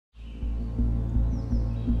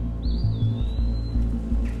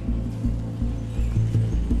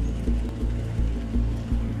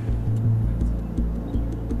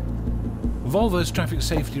Volvo's traffic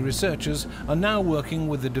safety researchers are now working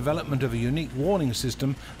with the development of a unique warning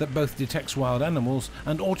system that both detects wild animals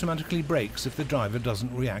and automatically brakes if the driver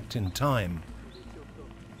doesn't react in time.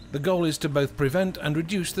 The goal is to both prevent and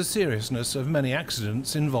reduce the seriousness of many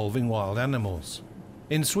accidents involving wild animals.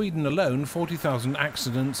 In Sweden alone, 40,000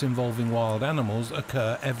 accidents involving wild animals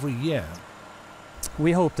occur every year.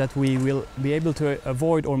 We hope that we will be able to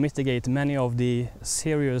avoid or mitigate many of the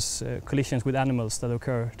serious collisions with animals that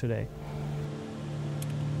occur today.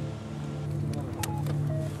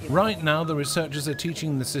 Right now, the researchers are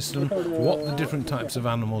teaching the system what the different types of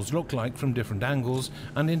animals look like from different angles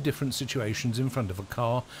and in different situations in front of a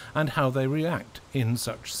car, and how they react in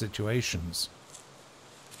such situations.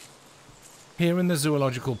 Here in the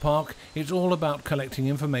zoological park, it's all about collecting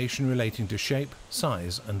information relating to shape,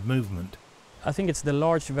 size and movement. I think it's the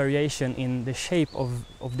large variation in the shape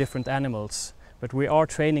of different animals, but we are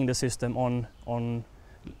training the system on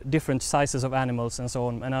different sizes of animals and so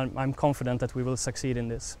on, and I'm confident that we will succeed in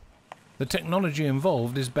this. The technology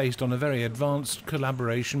involved is based on a very advanced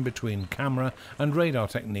collaboration between camera and radar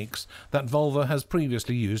techniques that Volvo has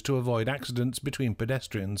previously used to avoid accidents between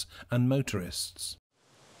pedestrians and motorists.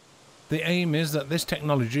 The aim is that this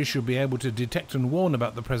technology should be able to detect and warn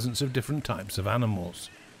about the presence of different types of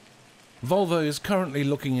animals. Volvo is currently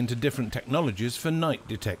looking into different technologies for night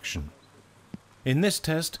detection. In this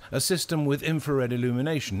test, a system with infrared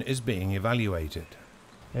illumination is being evaluated.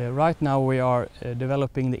 Right now we are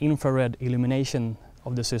developing the infrared illumination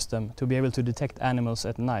of the system to be able to detect animals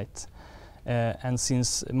at night. And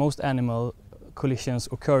since most animal collisions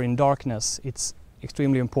occur in darkness, it's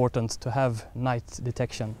extremely important to have night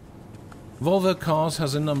detection. Volvo Cars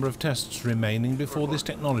has a number of tests remaining before this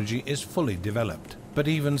technology is fully developed. But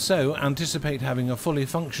even so, anticipate having a fully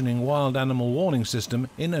functioning wild animal warning system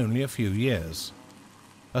in only a few years.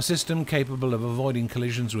 A system capable of avoiding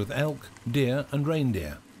collisions with elk, deer and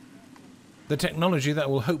reindeer. The technology that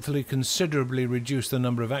will hopefully considerably reduce the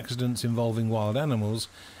number of accidents involving wild animals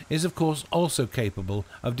is of course also capable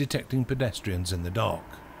of detecting pedestrians in the dark,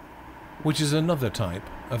 which is another type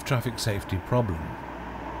of traffic safety problem.